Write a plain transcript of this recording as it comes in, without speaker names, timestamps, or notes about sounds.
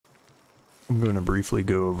I'm going to briefly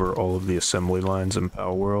go over all of the assembly lines in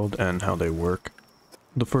Palworld and how they work.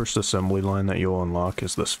 The first assembly line that you'll unlock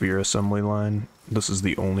is the sphere assembly line. This is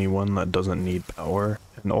the only one that doesn't need power,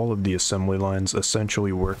 and all of the assembly lines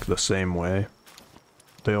essentially work the same way.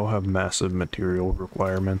 They all have massive material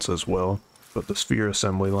requirements as well, but the sphere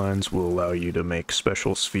assembly lines will allow you to make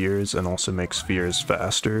special spheres and also make spheres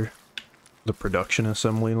faster. The production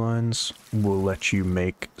assembly lines will let you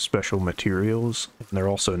make special materials, and they're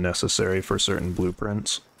also necessary for certain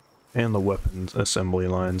blueprints. And the weapons assembly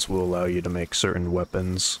lines will allow you to make certain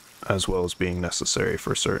weapons, as well as being necessary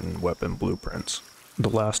for certain weapon blueprints. The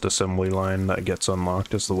last assembly line that gets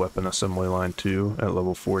unlocked is the weapon assembly line 2 at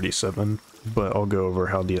level 47, but I'll go over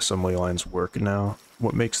how the assembly lines work now.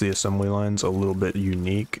 What makes the assembly lines a little bit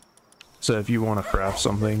unique, so if you want to craft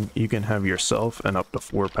something, you can have yourself and up to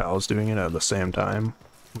 4 pals doing it at the same time,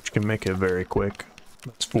 which can make it very quick.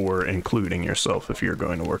 That's for including yourself if you're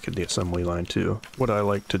going to work at the assembly line too. What I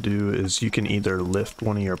like to do is you can either lift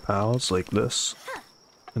one of your pals like this,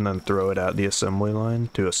 and then throw it at the assembly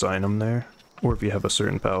line to assign them there. Or if you have a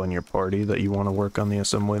certain pal in your party that you want to work on the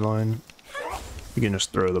assembly line, you can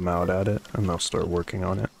just throw them out at it and they'll start working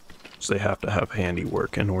on it. So they have to have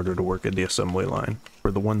handiwork in order to work at the assembly line. For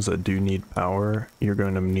the ones that do need power, you're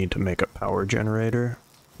going to need to make a power generator,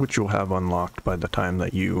 which you'll have unlocked by the time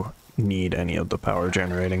that you need any of the power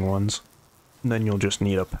generating ones. And then you'll just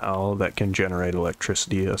need a pal that can generate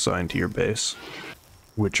electricity assigned to your base,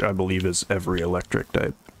 which I believe is every electric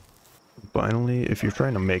type. Finally, if you're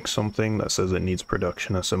trying to make something that says it needs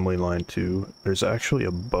production assembly line 2, there's actually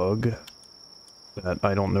a bug that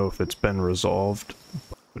I don't know if it's been resolved,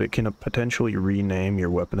 but it can potentially rename your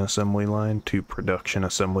weapon assembly line to production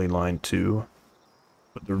assembly line 2.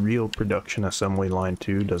 But the real production assembly line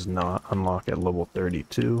 2 does not unlock at level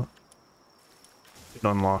 32. It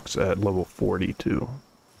unlocks at level 42.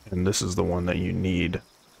 And this is the one that you need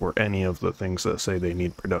for any of the things that say they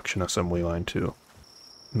need production assembly line 2.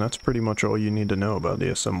 And that's pretty much all you need to know about the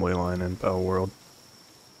assembly line in Palworld.